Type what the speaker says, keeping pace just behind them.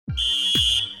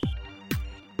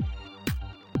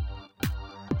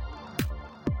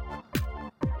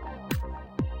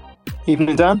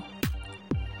Evening, Dan.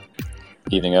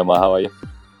 Evening, Omar. How are you?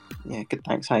 Yeah, good,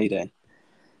 thanks. How are you doing?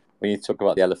 We need to talk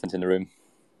about the elephant in the room.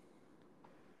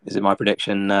 Is it my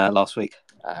prediction last week?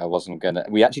 I wasn't going to...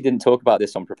 We actually didn't talk about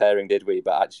this on preparing, did we?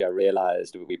 But actually, I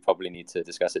realised we probably need to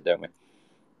discuss it, don't we?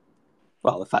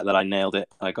 Well, the fact that I nailed it,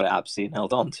 I got it absolutely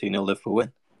nailed on. 2-0 Liverpool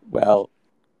win. Well,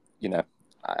 I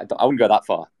wouldn't go that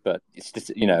far, but it's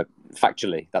just,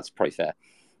 factually, that's pretty fair.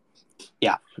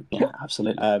 Yeah,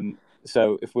 absolutely.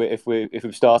 So if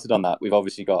we've started on that, we've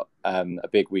obviously got a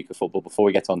big week of football. Before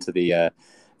we get on to the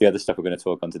other stuff we're going to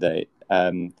talk on today,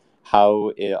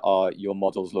 how are your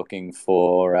models looking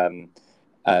for? And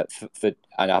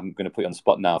I'm going to put you on the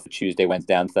spot now for Tuesday,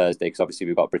 Wednesday, and Thursday, because obviously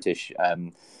we've got British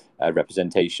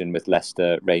representation with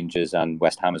Leicester, Rangers, and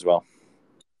West Ham as well.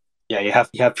 Yeah, you have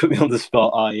put me on the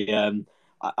spot.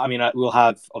 I mean, we'll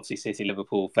have obviously City,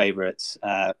 Liverpool favourites,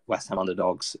 West Ham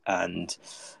underdogs, and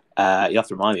you have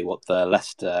to remind me what the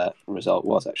Leicester result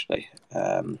was. Actually,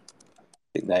 I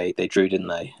think they drew, didn't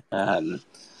they?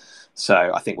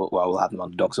 So I think we'll have them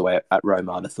underdogs away at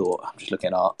Roma. I'd have thought. I'm just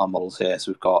looking at our models here.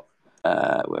 So we've got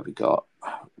where have we got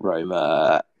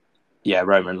Roma. Yeah,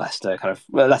 Roma and Leicester.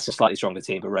 Leicester slightly stronger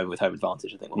team, but Roma with home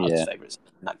advantage. I think we'll have the favourites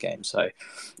in that game. So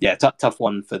yeah, tough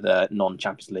one for the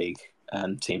non-Champions League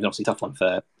teams. Obviously, tough one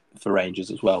for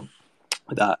Rangers as well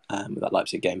with that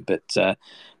Leipzig game. But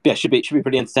yeah, should be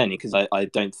pretty entertaining because I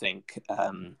don't think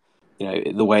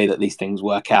the way that these things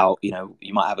work out.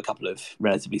 You might have a couple of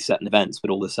relatively certain events, but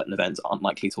all the certain events aren't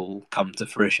likely to all come to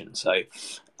fruition. So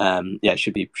yeah, it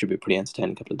should be a pretty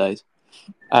entertaining couple of days.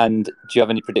 And do you have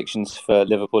any predictions for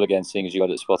Liverpool again, seeing as you got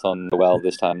it spot on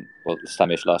this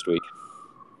time-ish last week?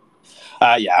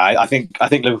 Yeah, I think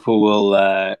Liverpool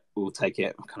will take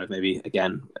it. Kind of maybe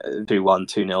again 2-1,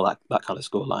 2-0, that kind of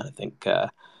scoreline. I think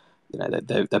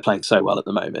they're playing so well at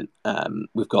the moment.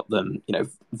 We've got them,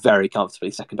 very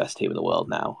comfortably second best team in the world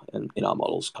now, and in our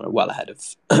models, kind of well ahead of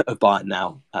Bayern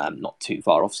now. Not too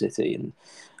far off City, and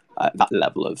that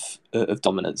level of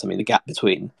dominance. I mean, the gap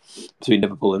between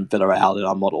Liverpool and Villarreal in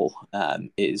our model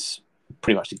is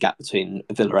pretty much the gap between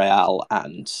Villarreal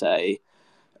and, say,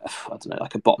 I don't know,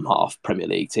 like a bottom half Premier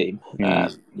League team.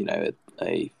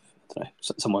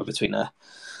 Somewhere between a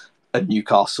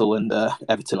Newcastle and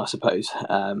Everton, I suppose,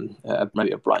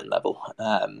 maybe a Brighton level.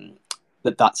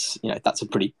 But that's a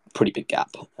pretty big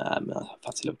gap. I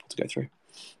fancy Liverpool to go through.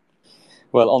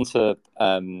 Well, on to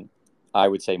I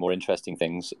would say more interesting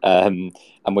things, and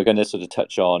we're going to sort of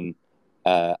touch on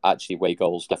actually away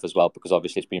goal stuff as well, because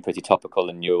obviously it's been pretty topical,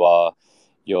 and you're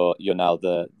now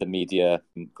the media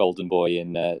golden boy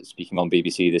in speaking on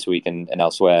BBC this week and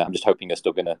elsewhere. I'm just hoping you're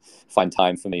still going to find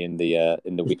time for me in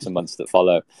the weeks and months that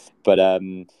follow. But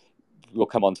we'll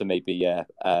come on to maybe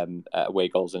away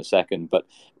goals in a second. But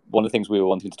one of the things we were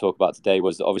wanting to talk about today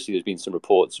was that obviously there's been some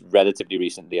reports relatively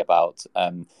recently about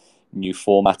new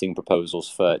formatting proposals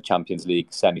for Champions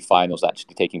League semi-finals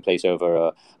actually taking place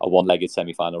over a one-legged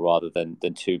semi-final rather than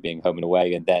two being home and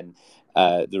away. And then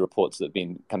the reports that have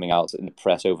been coming out in the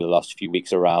press over the last few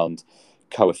weeks around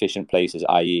coefficient places,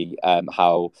 i.e.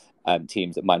 How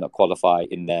teams that might not qualify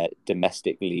in their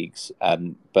domestic leagues,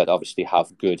 but obviously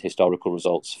have good historical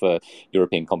results for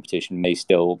European competition, may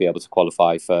still be able to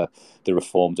qualify for the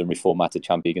reformed and reformatted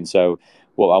Champions League. And so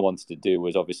what I wanted to do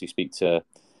was obviously speak to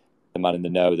the man in the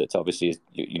know that obviously is,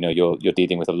 you're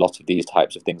dealing with a lot of these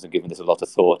types of things and giving this a lot of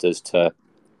thought as to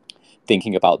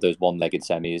thinking about those one-legged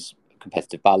semis,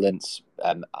 competitive balance,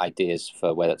 ideas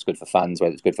for whether it's good for fans,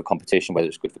 whether it's good for competition, whether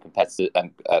it's good for competitors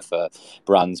and for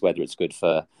brands, whether it's good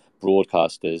for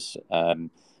broadcasters, and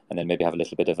then maybe have a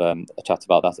little bit of a chat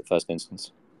about that at first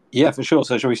instance. Yeah, for sure.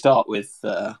 So shall we start with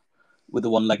the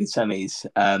one-legged semis,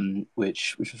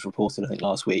 which was reported I think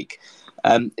last week?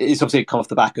 It's obviously come off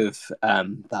the back of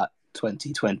that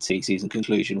 2020 season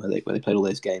conclusion where they played all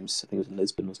those games. I think it was in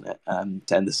Lisbon, wasn't it,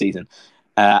 to end the season.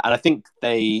 And I think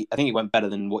it went better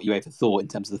than what UEFA thought in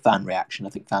terms of the fan reaction. I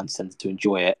think fans tended to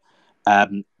enjoy it.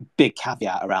 Big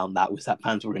caveat around that was that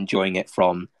fans were enjoying it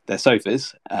from their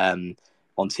sofas on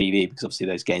TV, because obviously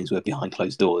those games were behind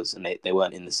closed doors and they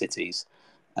weren't in the cities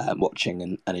watching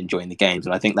and enjoying the games.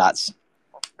 And I think that's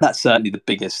certainly the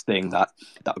biggest thing that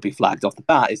would be flagged off the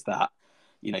bat, is that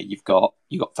you've got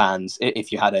fans.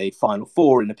 If you had a Final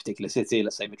Four in a particular city,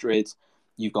 let's say Madrid,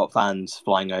 you've got fans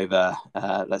flying over,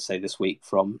 let's say this week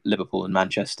from Liverpool and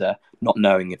Manchester, not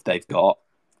knowing if they've got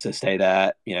to stay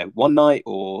there, one night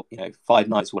or 5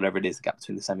 nights, whatever it is, the gap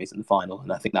between the semis and the final.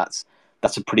 And I think that's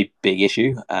a pretty big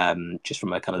issue, just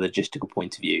from a kind of logistical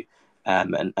point of view,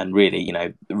 and really,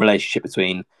 the relationship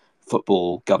between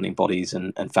football governing bodies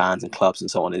and fans and clubs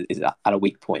and so on is at a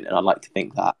weak point. And I'd like to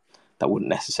think that wouldn't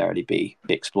necessarily be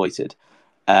exploited.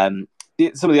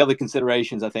 Some of the other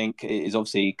considerations, I think, is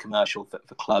obviously commercial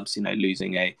for clubs.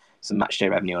 Losing some match day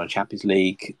revenue on a Champions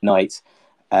League night.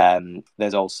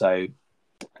 There's also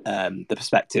the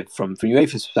perspective from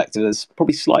UEFA's perspective. There's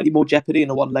probably slightly more jeopardy in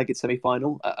a one-legged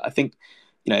semi-final. I think,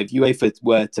 if UEFA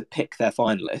were to pick their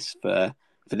finalists for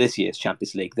this year's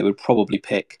Champions League, they would probably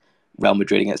pick Real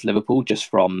Madrid against Liverpool, just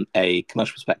from a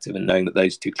commercial perspective, and knowing that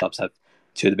those two clubs have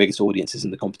two of the biggest audiences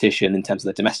in the competition in terms of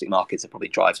the domestic markets. It probably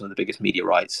drives one of the biggest media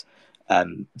rights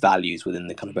values within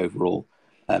the kind of overall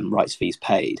rights fees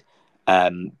paid.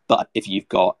 But if you've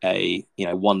got a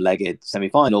one-legged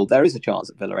semi-final, there is a chance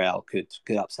that Villarreal could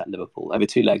upset Liverpool. Over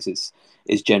two legs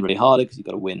is generally harder because you've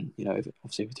got to win,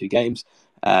 obviously over two games.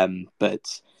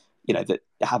 But that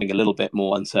having a little bit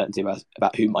more uncertainty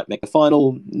about who might make the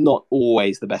final, not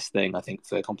always the best thing, I think,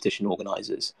 for competition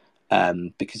organisers,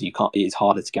 because it's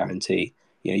harder to guarantee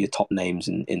your top names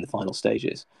in the final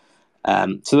stages.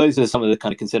 So those are some of the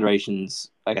kind of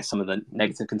considerations, I guess, some of the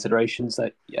negative considerations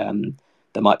that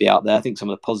might be out there. I think some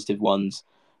of the positive ones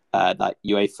that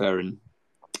UEFA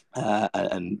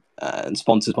and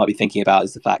sponsors might be thinking about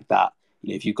is the fact that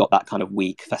if you've got that kind of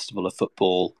week festival of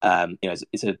football,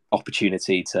 it's an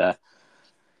opportunity to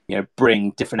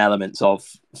bring different elements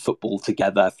of football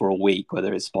together for a week,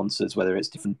 whether it's sponsors, whether it's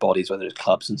different bodies, whether it's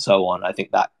clubs, and so on. I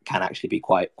think that can actually be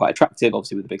quite attractive,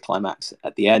 obviously with the big climax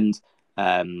at the end.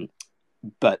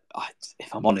 But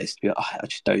if I'm honest, I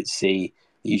just don't see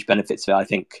the huge benefits of it. I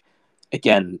think,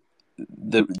 again,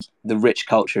 the rich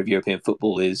culture of European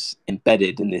football is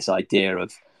embedded in this idea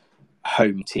of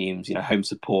home teams, home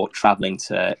support, traveling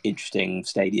to interesting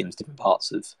stadiums, different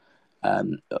parts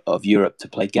of Europe to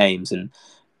play games, and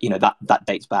that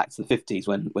dates back to the 50s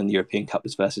when the European Cup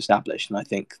was first established. And I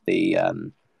think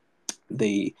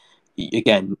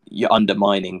again, you're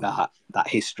undermining that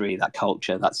history, that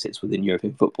culture that sits within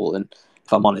European football. And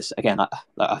if I'm honest, again,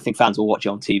 I think fans will watch it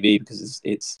on TV because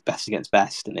it's best against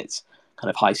best and it's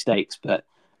kind of high stakes. But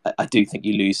I do think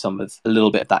you lose a little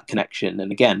bit of that connection.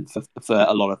 And again, for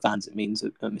a lot of fans, it means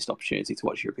a missed opportunity to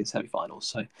watch European semi-finals.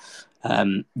 So,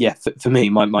 for me,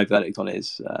 my verdict on it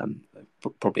is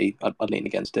probably I'd lean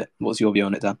against it. What's your view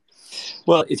on it, Dan?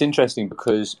 Well, it's interesting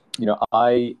because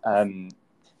I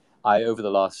over the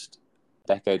last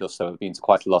decade or so have been to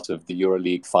quite a lot of the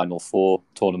EuroLeague Final Four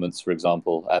tournaments, for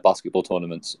example, basketball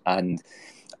tournaments, and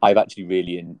I've actually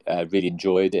really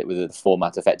enjoyed it, with the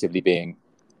format effectively being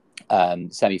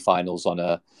semi-finals on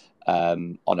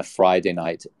a Friday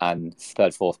night and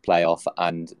third, fourth playoff,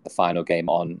 and the final game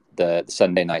on the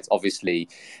Sunday night. Obviously,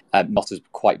 not as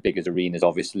quite big as arenas,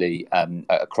 obviously,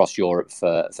 across Europe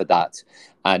for that.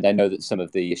 And I know that some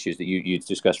of the issues that you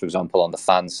discussed, for example, on the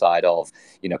fan side of,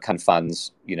 can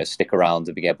fans, stick around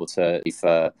and be able to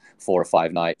for 4 or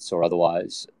 5 nights or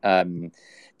otherwise.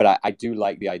 But I do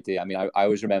like the idea. I mean, I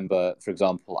always remember, for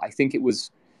example, I think it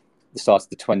was the start of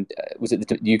the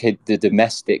UK, the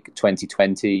domestic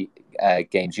 2020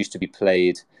 games used to be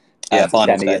played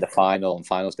semi at the final and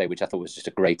finals day, which I thought was just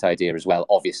a great idea as well.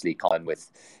 Obviously, Colin,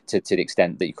 to the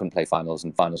extent that you couldn't play finals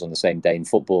and finals on the same day in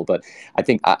football, but I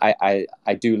think I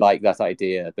do like that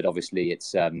idea. But obviously,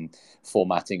 it's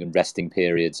formatting and resting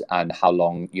periods and how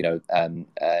long you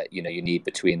need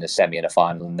between a semi and a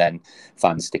final, and then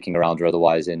fans sticking around or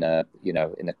otherwise in a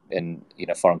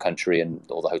foreign country and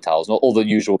all the hotels and all the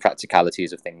usual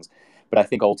practicalities of things. But I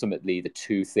think ultimately the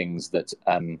two things that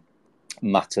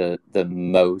matter the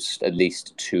most, at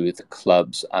least to the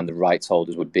clubs and the rights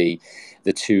holders, would be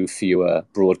the two fewer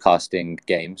broadcasting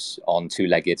games on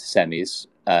two-legged semis,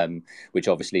 which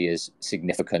obviously is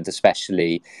significant,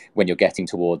 especially when you're getting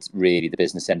towards really the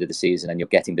business end of the season and you're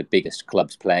getting the biggest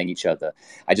clubs playing each other.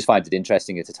 I just find it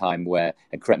interesting at a time where,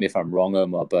 and correct me if I'm wrong,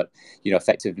 Omar, but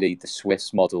effectively the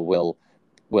Swiss model will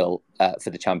for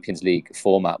the Champions League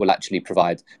format will actually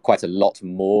provide quite a lot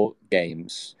more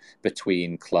games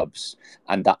between clubs,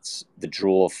 and that's the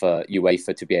draw for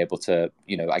UEFA to be able to,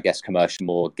 I guess, commercial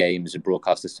more games and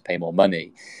broadcasters to pay more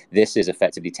money. This is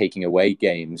effectively taking away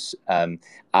games at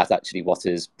actually what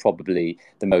is probably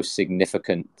the most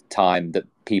significant time that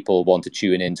people want to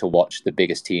tune in to watch the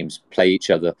biggest teams play each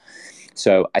other.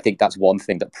 So I think that's one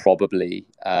thing that probably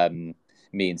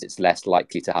means it's less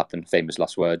likely to happen, famous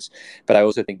last words. But I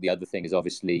also think the other thing is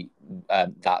obviously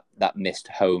that missed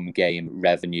home game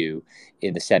revenue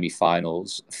in the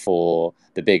semi-finals for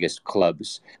the biggest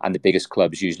clubs, and the biggest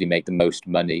clubs usually make the most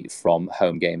money from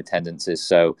home game attendances.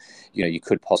 So you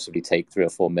could possibly take 3 or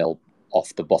 4 mil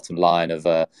off the bottom line of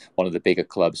one of the bigger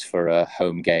clubs for a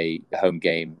home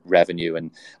game revenue,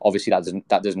 and obviously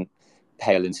that doesn't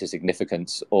pale into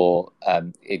significance or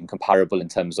incomparable in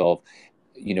terms of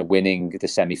winning the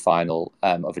semi-final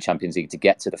of a Champions League to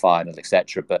get to the final,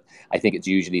 etc. But I think it's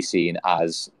usually seen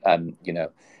as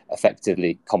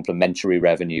effectively complementary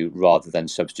revenue rather than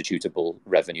substitutable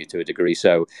revenue to a degree.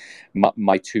 So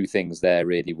my two things there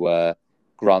really were,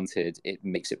 granted, it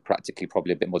makes it practically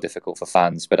probably a bit more difficult for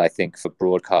fans, but I think for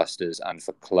broadcasters and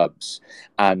for clubs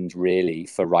and really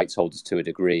for rights holders to a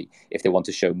degree, if they want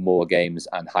to show more games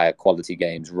and higher quality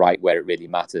games right where it really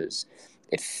matters,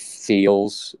 it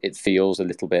feels a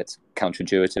little bit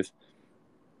counterintuitive.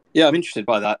 Yeah, I'm interested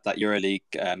by that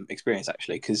EuroLeague experience,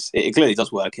 actually, because it clearly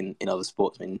does work in other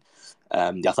sports. I mean,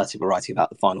 the Athletic were writing about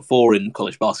the Final Four in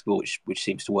college basketball, which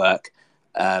seems to work.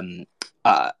 I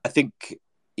think,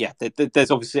 yeah,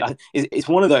 there's obviously, it's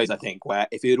one of those, I think, where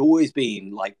if it had always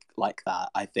been like that,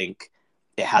 I think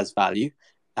it has value.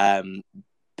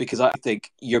 Because I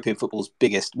think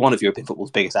one of European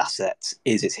football's biggest assets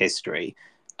is its history,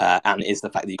 and is the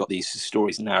fact that you've got these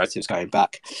stories and narratives going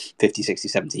back 50, 60,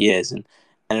 70 years. And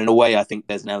in a way, I think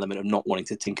there's an element of not wanting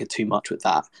to tinker too much with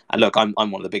that. And look, I'm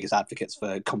one of the biggest advocates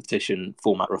for competition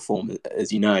format reform,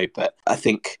 as you know, but I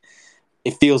think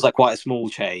it feels like quite a small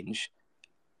change.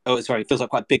 Oh, sorry, it feels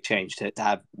like quite a big change to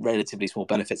have relatively small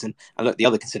benefits. And look, the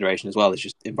other consideration as well is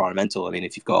just environmental. I mean,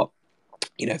 if you've got,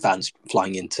 fans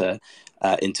flying into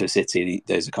a city,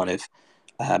 those are kind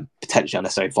of potentially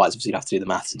unnecessary flights. Obviously, you'd have to do the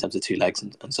maths in terms of two legs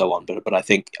and so on. But I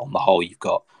think on the whole, you've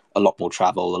got a lot more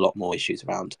travel, a lot more issues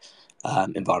around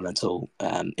environmental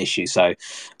issues. So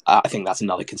I think that's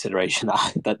another consideration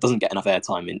that doesn't get enough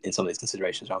airtime in some of these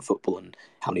considerations around football and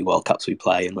how many World Cups we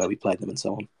play and where we play them and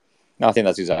so on. No, I think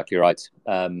that's exactly right.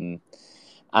 And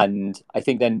I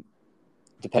think then,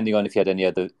 depending on if you had any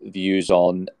other views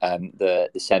on the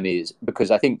semis,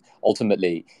 because I think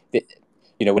ultimately,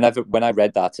 when I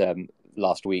read that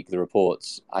last week, the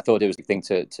reports, I thought it was a thing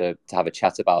to have a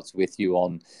chat about with you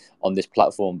on this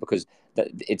platform, because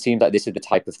it seems like this is the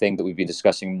type of thing that we've been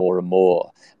discussing more and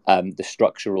more, the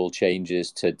structural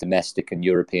changes to domestic and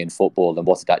European football and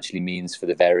what it actually means for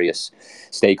the various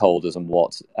stakeholders, and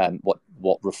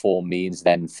what reform means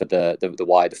then for the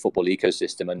wider football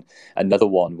ecosystem. And another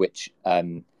one which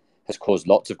has caused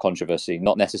lots of controversy,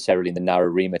 not necessarily in the narrow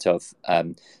remit of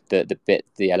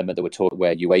the element that we're talking,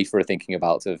 where UEFA are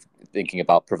thinking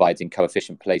about providing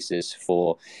coefficient places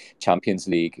for Champions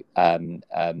League,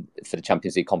 for the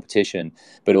Champions League competition,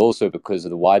 but also because of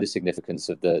the wider significance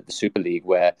of the Super League,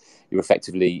 where you're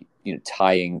effectively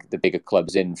tying the bigger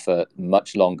clubs in for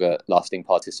much longer lasting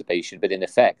participation. But in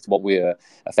effect, what we're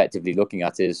effectively looking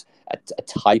at is a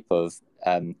type of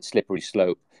slippery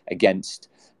slope against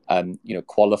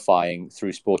qualifying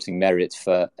through sporting merit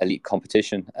for elite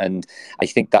competition. And I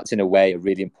think that's in a way a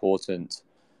really important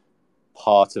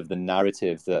part of the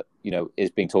narrative that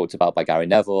is being talked about by Gary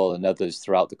Neville and others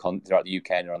throughout the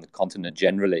UK and around the continent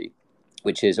generally,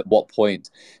 which is, at what point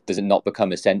does it not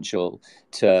become essential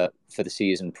for the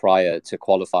season prior to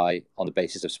qualify on the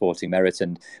basis of sporting merit?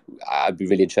 And I'd be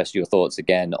really interested in your thoughts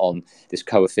again on this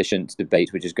coefficient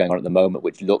debate which is going on at the moment,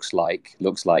 which looks like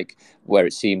where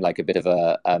it seemed like a bit of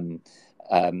a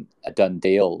done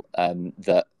deal,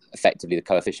 that effectively the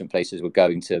coefficient places were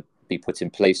going to be put in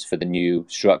place for the new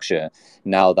structure.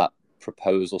 Now that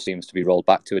proposal seems to be rolled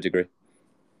back to a degree.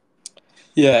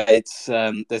 Yeah, it's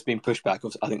there's been pushback.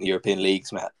 I think the European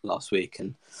leagues met last week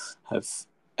and have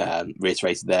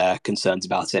reiterated their concerns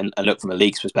about it. And look, from a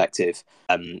league's perspective,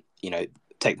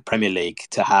 take the Premier League,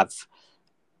 to have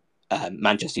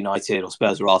Manchester United or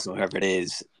Spurs or Arsenal, whoever it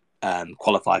is,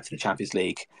 qualified for the Champions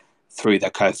League through their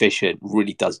coefficient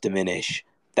really does diminish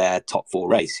their top four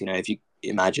race. If you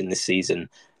imagine this season,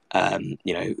 I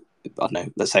don't know,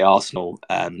 let's say Arsenal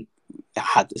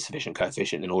had a sufficient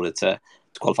coefficient in order to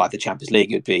qualify for the Champions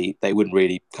League, they wouldn't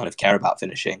really kind of care about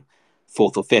finishing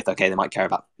fourth or fifth. Okay, they might care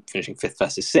about finishing fifth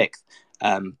versus sixth,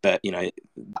 but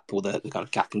all the kind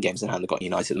of captain games in hand, they've got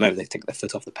United at the moment, they take their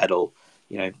foot off the pedal,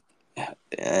 and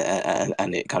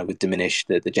it kind of would diminish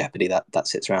the jeopardy that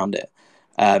sits around it.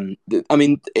 I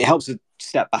mean, it helps to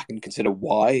step back and consider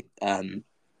why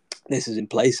this is in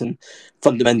place, and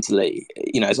fundamentally,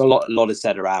 there's a lot is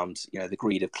said around the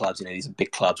greed of clubs. These are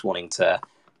big clubs wanting to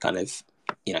kind of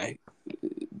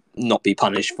not be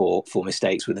punished for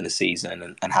mistakes within a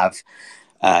season, and have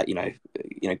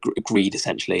greed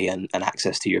essentially, and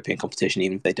access to European competition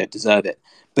even if they don't deserve it.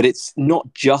 But it's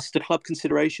not just a club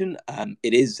consideration,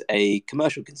 it is a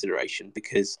commercial consideration,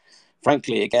 because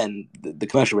frankly, again, the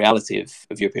commercial reality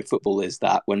of European football is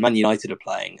that when Man United are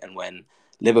playing, and when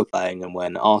Liverpool are playing, and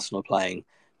when Arsenal are playing,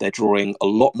 they're drawing a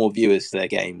lot more viewers to their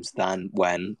games than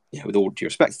when, with all due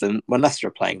respect to them, when Leicester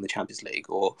are playing in the Champions League,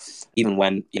 or even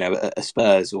when, a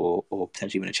Spurs or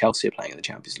potentially even a Chelsea are playing in the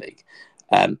Champions League.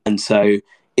 And so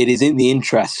it is in the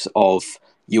interests of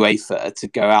UEFA to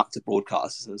go out to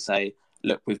broadcasters and say,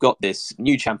 look, we've got this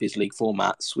new Champions League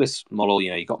format, Swiss model,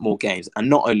 you've got more games. And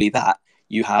not only that,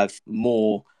 you have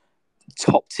more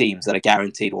top teams that are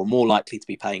guaranteed or more likely to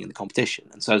be playing in the competition.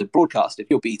 And so as a broadcaster, if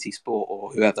you're BT Sport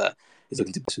or whoever is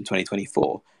looking to do this in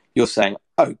 2024, you're saying,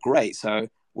 oh, great. So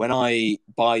when I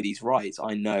buy these rights,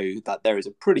 I know that there is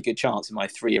a pretty good chance in my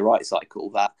 3-year right cycle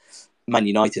that Man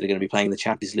United are going to be playing in the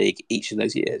Champions League each of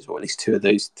those years, or at least 3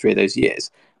 of those years.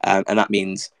 And that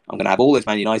means I'm going to have all those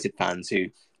Man United fans who,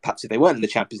 perhaps if they weren't in the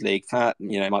Champions League,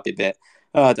 it might be a bit,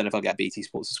 I don't know if I'll get a BT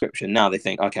Sport subscription. Now they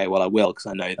think, okay, well, I will, because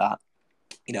I know that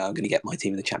I'm going to get my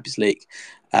team in the Champions League.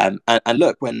 And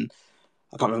look, when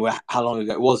I can't remember how long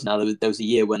ago it was now, there was a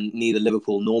year when neither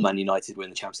Liverpool nor Man United were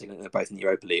in the Champions League. I think they were both in the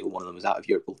Europa League, or one of them was out of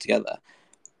Europe altogether.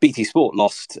 BT Sport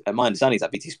lost, my understanding is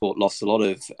that BT Sport lost a lot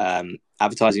of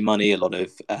advertising money, a lot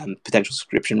of potential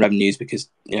subscription revenues, because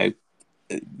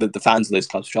the fans of those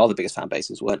clubs, which are the biggest fan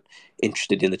bases, weren't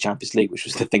interested in the Champions League, which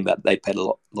was the thing that they'd paid a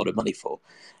lot of money for.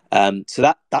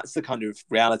 So that's the kind of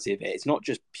reality of it. It's not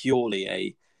just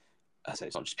purely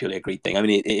it's not just purely a greed thing. I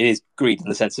mean, it is greed in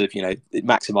the sense of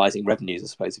maximising revenues, I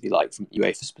suppose, if you like, from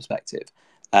UEFA's perspective.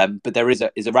 But there is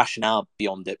a rationale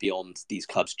beyond these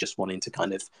clubs just wanting to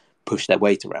kind of push their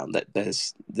weight around. That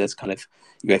there's kind of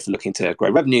UEFA looking to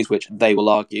grow revenues, which they will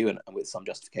argue, and with some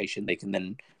justification, they can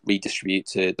then redistribute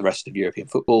to the rest of European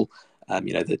football.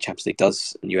 The Champions League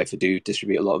does, and UEFA do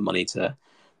distribute a lot of money to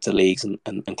leagues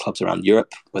and clubs around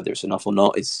Europe. Whether it's enough or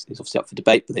not is obviously up for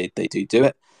debate, but they do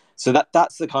it. So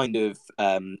that's the kind of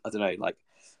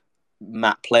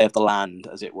map play of the land,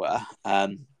 as it were.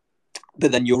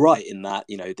 But then you're right in that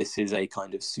this is a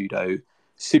kind of pseudo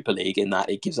Super League in that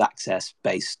it gives access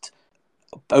based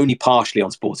only partially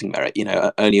on sporting merit.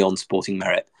 Only on sporting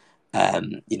merit.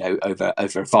 Over a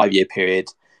 5-year period.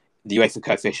 The UEFA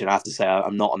coefficient, I have to say,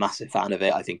 I'm not a massive fan of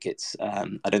it. I think I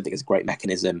don't think it's a great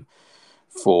mechanism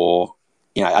for.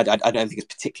 I don't think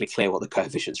it's particularly clear what the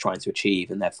coefficient is trying to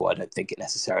achieve, and therefore I don't think it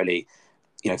necessarily,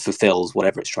 fulfills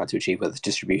whatever it's trying to achieve, whether it's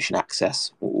distribution,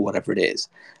 access, or whatever it is.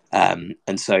 And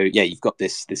so, you've got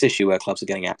this issue where clubs are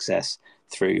getting access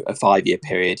through a 5-year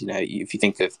period. If you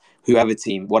think of whatever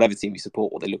team you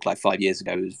support, what they looked like 5 years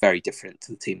ago is very different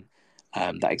to the team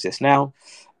that exists now.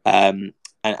 And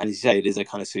as you say, it is a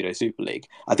kind of pseudo Super League.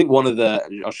 I think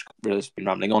I've really been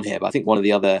rambling on here, but I think one of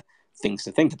the other things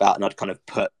to think about, and I'd kind of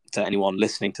put to anyone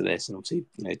listening to this, and obviously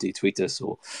do tweet us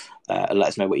or let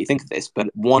us know what you think of this, but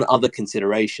one other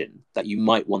consideration that you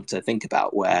might want to think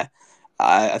about, where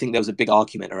I think there was a big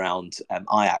argument around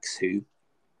Ajax, who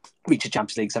reached the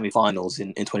Champions League semi-finals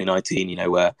in 2019,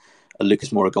 where Lucas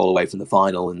Moura goal away from the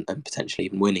final and potentially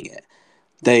even winning it.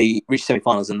 They reached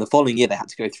semi-finals, and the following year they had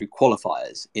to go through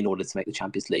qualifiers in order to make the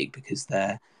Champions League, because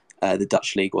the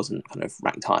Dutch league wasn't kind of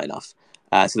ranked high enough.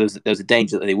 So there was a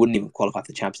danger that they wouldn't even qualify for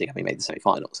the Champions League having made the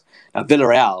semi-finals. Now,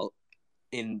 Villarreal,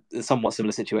 in a somewhat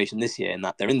similar situation this year, in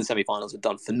that they're in the semi-finals, have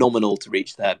done phenomenal to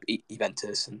reach their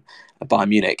Juventus and Bayern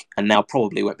Munich, and now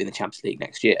probably won't be in the Champions League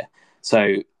next year.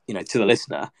 So, to the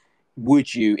listener,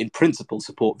 would you, in principle,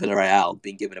 support Villarreal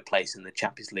being given a place in the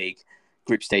Champions League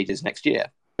group stages next year,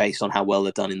 based on how well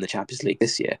they've done in the Champions League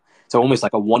this year? So almost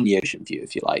like a 1-year view,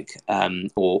 if you like,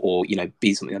 or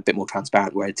be something a bit more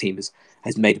transparent, where a team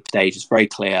has made a stage. It's very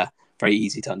clear, very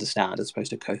easy to understand, as opposed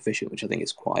to a coefficient, which I think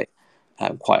is quite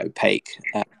opaque,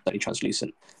 very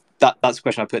translucent. That's a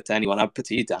question I put to anyone. I put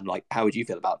to you, Dan. Like, how would you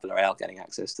feel about Villarreal getting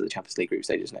access to the Champions League group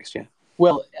stages next year?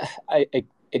 Well,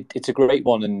 it's a great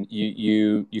one, and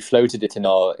you floated it in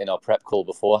our prep call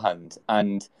beforehand.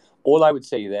 And all I would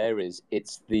say there is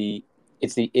it's the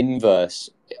inverse.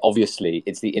 Obviously,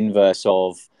 it's the inverse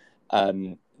of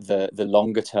the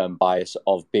longer term bias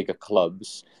of bigger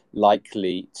clubs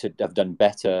likely to have done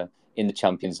better in the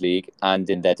Champions League and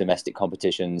in their domestic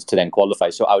competitions to then qualify.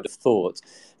 So I would have thought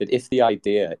that if the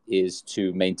idea is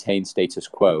to maintain status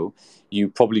quo, you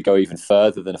probably go even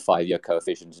further than a 5-year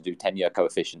coefficient to do 10-year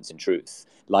coefficients, in truth,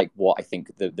 like what I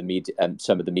think the media,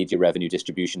 some of the media revenue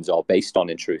distributions are based on,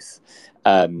 in truth.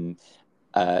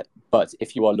 But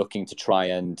if you are looking to try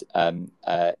and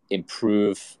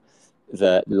improve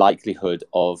the likelihood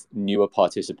of newer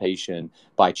participation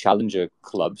by challenger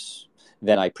clubs,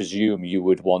 then I presume you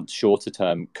would want shorter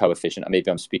term coefficient.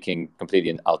 Maybe I'm speaking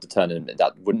completely out of turn, and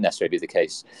that wouldn't necessarily be the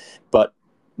case. But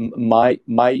my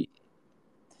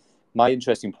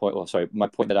interesting point, my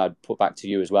point that I'd put back to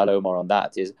you as well, Omar, on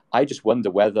that is, I just wonder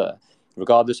whether,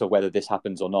 regardless of whether this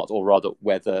happens or not, or rather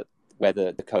whether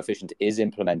the coefficient is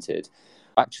implemented,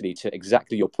 actually, to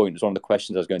exactly your point, was one of the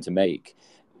questions I was going to make.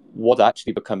 What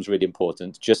actually becomes really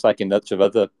important, just like in lots of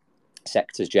other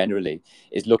sectors generally,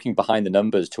 is looking behind the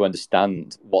numbers to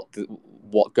understand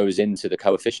what goes into the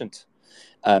coefficient.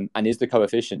 And is the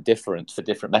coefficient different for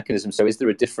different mechanisms? So is there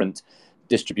a different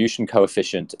distribution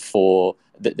coefficient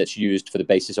that's used for the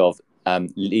basis of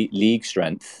league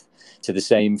strength, to the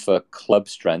same for club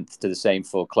strength, to the same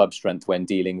for club strength when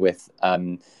dealing with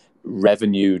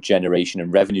revenue generation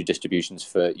and revenue distributions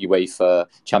for UEFA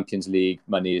Champions League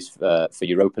monies, for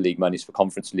Europa League monies, for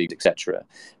Conference League, etc.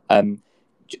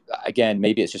 Again,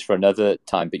 maybe it's just for another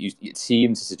time, but it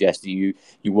seemed to suggest that you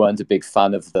weren't a big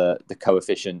fan of the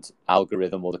coefficient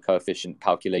algorithm or the coefficient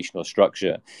calculation or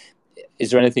structure. Is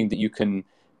there anything that you can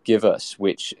give us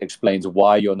which explains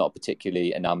why you're not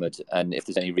particularly enamored, and if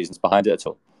there's any reasons behind it at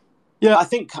all? Yeah,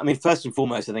 I mean, first and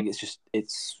foremost, I think it's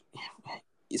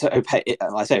opaque.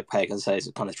 I say opaque, as I say, it's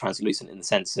kind of translucent in the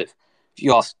sense of, if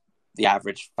you ask the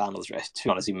average fan on the street, to be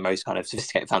honest, even most kind of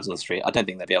sophisticated fans on the street, I don't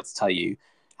think they'll be able to tell you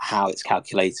how it's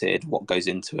calculated, what goes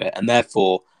into it, and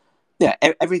therefore, yeah,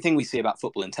 everything we see about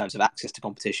football in terms of access to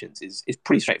competitions is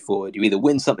pretty straightforward. You either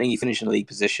win something, you finish in a league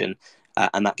position,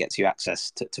 and that gets you access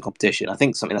to competition. I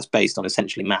think something that's based on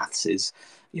essentially maths is,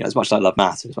 as much as I love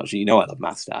maths, as much as I love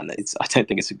maths, Dan, I don't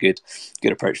think it's a good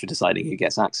approach for deciding who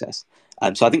gets access.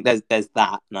 So I think there's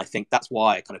that, and I think that's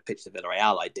why I kind of pitched the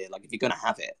Villarreal idea. Like, if you're going to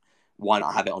have it, why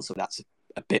not have it on something that's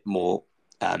a bit more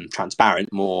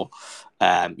transparent, more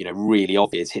really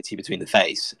obvious, hits you between the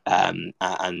face, and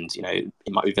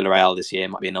it might be Villarreal this year, it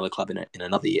might be another club in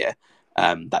another year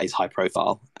that is high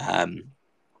profile.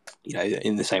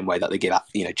 In the same way that they give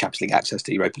Champions League access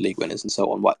to Europa League winners and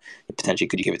so on. What potentially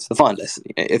could you give it to the finalists?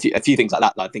 A few things like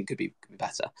that I think could be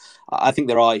better. I think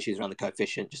there are issues around the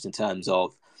coefficient, just in terms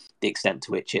of the extent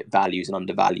to which it values and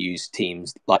undervalues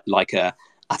teams like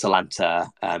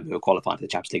Atalanta, who are qualifying for the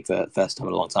Champions League for the first time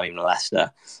in a long time, even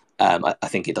Leicester. I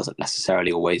think it doesn't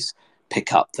necessarily always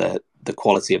pick up the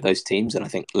quality of those teams, and I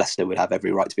think Leicester would have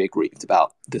every right to be aggrieved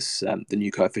about this, the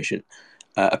new coefficient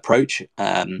approach.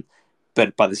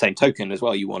 But by the same token as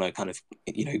well, you want to kind of,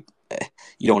 you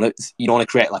don't want to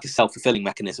create like a self-fulfilling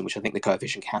mechanism, which I think the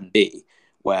coefficient can be,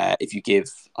 where if you give,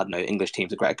 English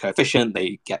teams a greater coefficient,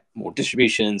 they get more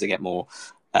distributions, they get more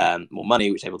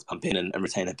money, which is able to pump in and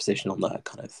retain their position on the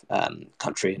kind of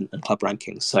country and club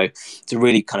rankings. So it's a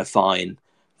really kind of fine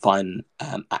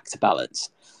act to balance.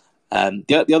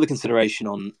 The other consideration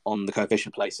on the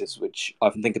coefficient places, which I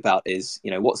often think about, is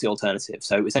what's the alternative?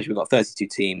 So essentially, we've got 32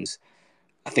 teams.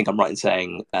 I think I'm right in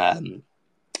saying,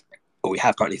 we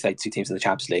have currently 32 teams in the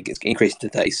Champions League. It's increasing to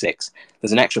 36.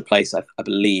 There's an extra place, I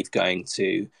believe, going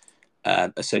to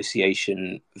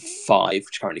Association 5,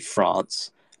 which is currently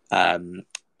France, an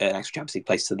extra Champions League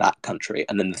place to that country.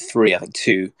 And then the 3, I think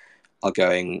 2 are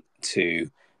going to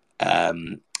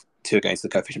the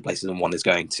coefficient places, and 1 is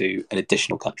going to an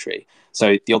additional country.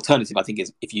 So the alternative, I think,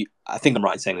 is, I think I'm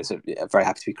right in saying this, I'm very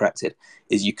happy to be corrected,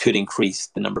 is you could increase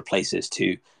the number of places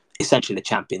to essentially the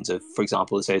champions of, for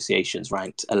example, associations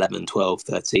ranked 11, 12,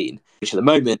 13, which at the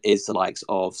moment is the likes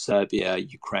of Serbia,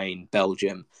 Ukraine,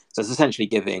 Belgium. So it's essentially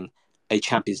giving a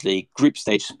Champions League group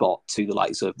stage spot to the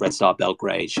likes of Red Star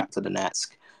Belgrade, Shakhtar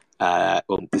Donetsk.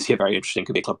 This year, very interesting,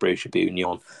 could be Club Brugge, could be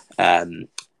Union. And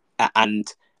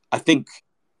I think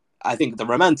the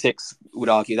romantics would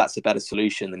argue that's a better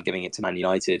solution than giving it to Man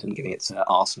United and giving it to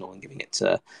Arsenal and giving it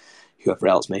to whoever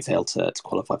else may fail to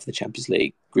qualify for the Champions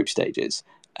League group stages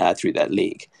through their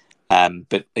league.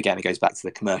 But again, it goes back to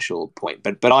the commercial point.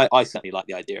 But I certainly like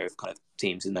the idea of kind of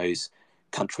teams in those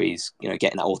countries,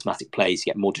 getting that automatic place,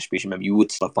 get more distribution. Remember, you would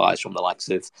qualifiers from the likes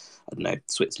of,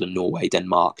 Switzerland, Norway,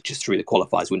 Denmark, just through the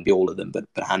qualifiers. Wouldn't be all of them, but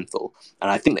a handful. And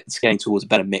I think that it's getting towards a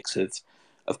better mix of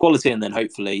quality, and then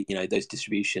hopefully, those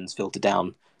distributions filter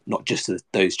down not just to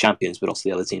those champions, but also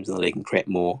the other teams in the league, and create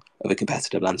more of a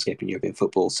competitive landscape in European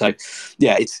football. So,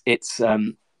 yeah, it's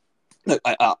look,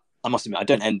 I must admit, I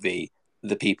don't envy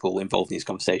the people involved in these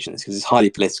conversations, because it's highly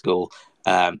political.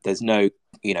 There's no,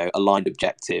 aligned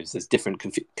objectives. There's different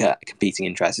competing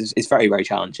interests. It's very, very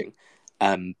challenging.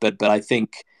 But I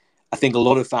think a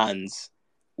lot of fans,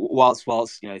 whilst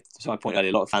to my point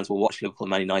earlier, a lot of fans will watch Liverpool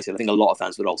and Man United. I think a lot of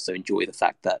fans would also enjoy the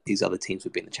fact that these other teams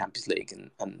would be in the Champions League, and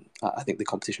I think the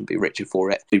competition would be richer for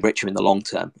it, be richer in the long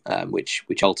term, which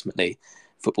ultimately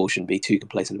football shouldn't be too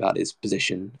complacent about its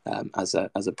position as a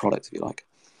product, if you like.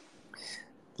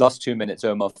 Last 2 minutes,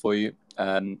 Omar, for you.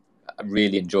 I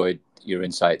really enjoyed your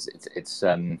insights. It's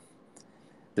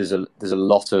there's a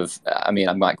lot of. I mean,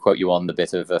 I might quote you on the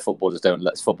bit of football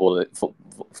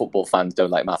fans don't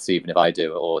like maths, even if I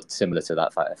do, or similar to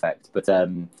that effect. But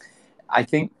I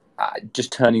think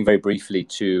just turning very briefly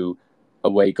to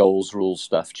away goals rule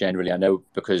stuff generally. I know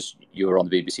because you were on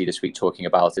the BBC this week talking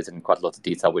about it in quite a lot of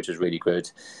detail, which was really good.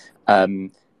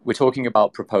 We're talking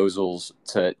about proposals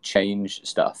to change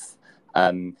stuff.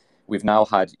 We've now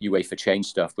had UEFA change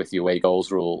stuff with the away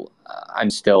goals rule. I'm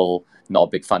still not a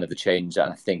big fan of the change,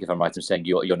 and I think, if I'm right in saying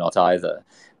you're not either.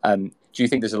 Do you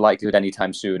think there's a likelihood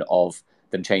anytime soon of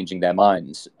them changing their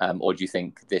minds, or do you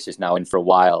think this is now in for a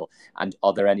while? And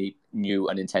are there any new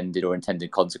unintended or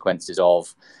intended consequences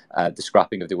of the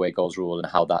scrapping of the away goals rule and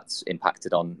how that's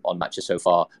impacted on matches so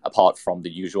far, apart from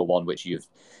the usual one, which you've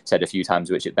said a few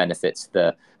times, which it benefits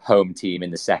the home team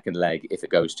in the second leg if it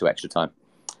goes to extra time?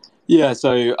 Yeah,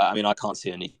 so I mean, I can't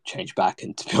see any change back,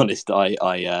 and to be honest,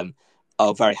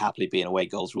 I'll very happily be an away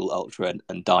goals rule ultra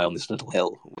and die on this little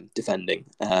hill when defending,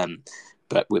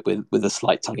 but with a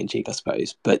slight tongue in cheek, I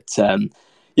suppose. But I mean,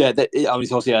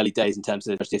 it's obviously early days in terms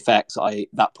of the effects.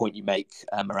 That point you make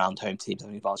around home teams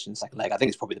having advantage in the second leg, I think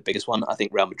it's probably the biggest one. I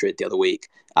think Real Madrid the other week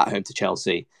at home to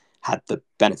Chelsea had the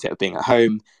benefit of being at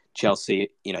home. Chelsea,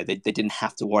 they didn't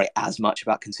have to worry as much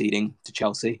about conceding to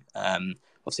Chelsea.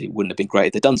 Obviously, it wouldn't have been great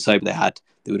if they'd done so, but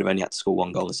they would have only had to score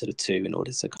one goal instead of two in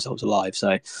order to keep themselves alive. So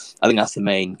I think that's the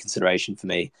main consideration for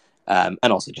me. And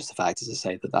also just the fact, as I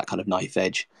say, that kind of knife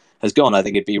edge has gone. I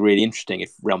think it'd be really interesting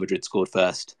if Real Madrid scored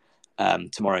first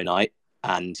tomorrow night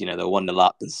and, they're 1-0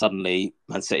 up and suddenly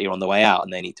Man City are on the way out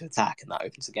and they need to attack and that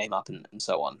opens the game up and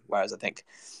so on. Whereas I think,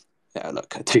 look,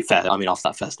 to be fair, I mean, after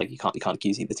that first leg, you can't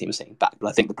accuse either team of sitting back. But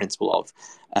I think the principle of,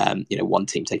 one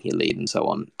team taking a lead and so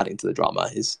on, adding to the drama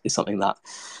is something that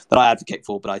I advocate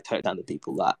for. But I totally understand the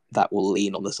people that will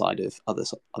lean on the side of other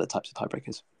types of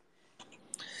tiebreakers.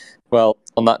 Well,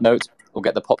 on that note, we'll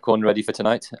get the popcorn ready for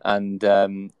tonight. And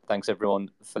thanks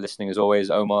everyone for listening as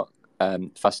always. Omar,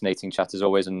 fascinating chat as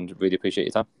always, and really appreciate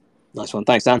your time. Nice one.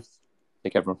 Thanks, Dan.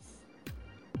 Take care, everyone.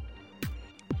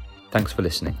 Thanks for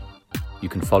listening. You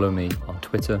can follow me on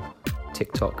Twitter,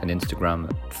 TikTok and Instagram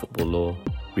at Football Law,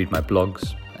 read my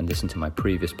blogs and listen to my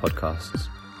previous podcasts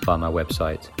via my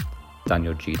website,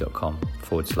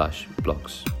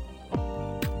 danielg.com/blogs.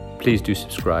 Please do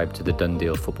subscribe to the Done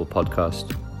Deal Football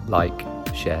Podcast, like,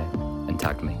 share and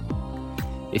tag me.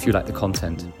 If you like the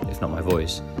content, if not my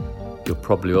voice, you'll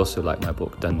probably also like my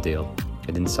book Done Deal,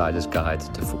 an insider's guide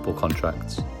to football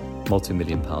contracts,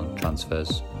 multi-million-pound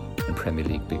transfers and Premier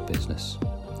League big business.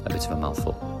 A bit of a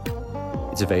mouthful.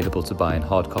 It's available to buy in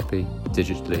hard copy,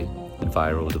 digitally, and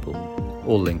via Audible.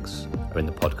 All links are in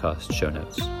the podcast show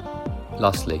notes.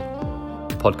 Lastly,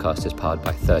 the podcast is powered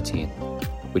by 13,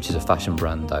 which is a fashion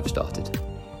brand I've started.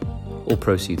 All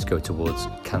proceeds go towards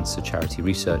cancer charity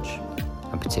research,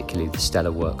 and particularly the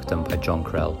stellar work done by John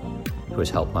Krell, who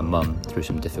has helped my mum through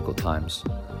some difficult times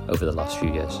over the last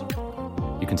few years.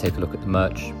 You can take a look at the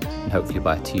merch and hopefully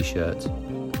buy a t-shirt,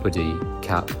 hoodie,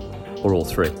 cap, or all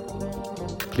three.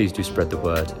 Please do spread the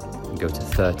word and go to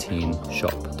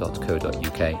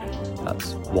 13shop.co.uk.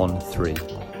 That's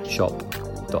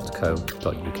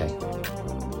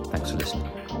 13shop.co.uk. Thanks for listening.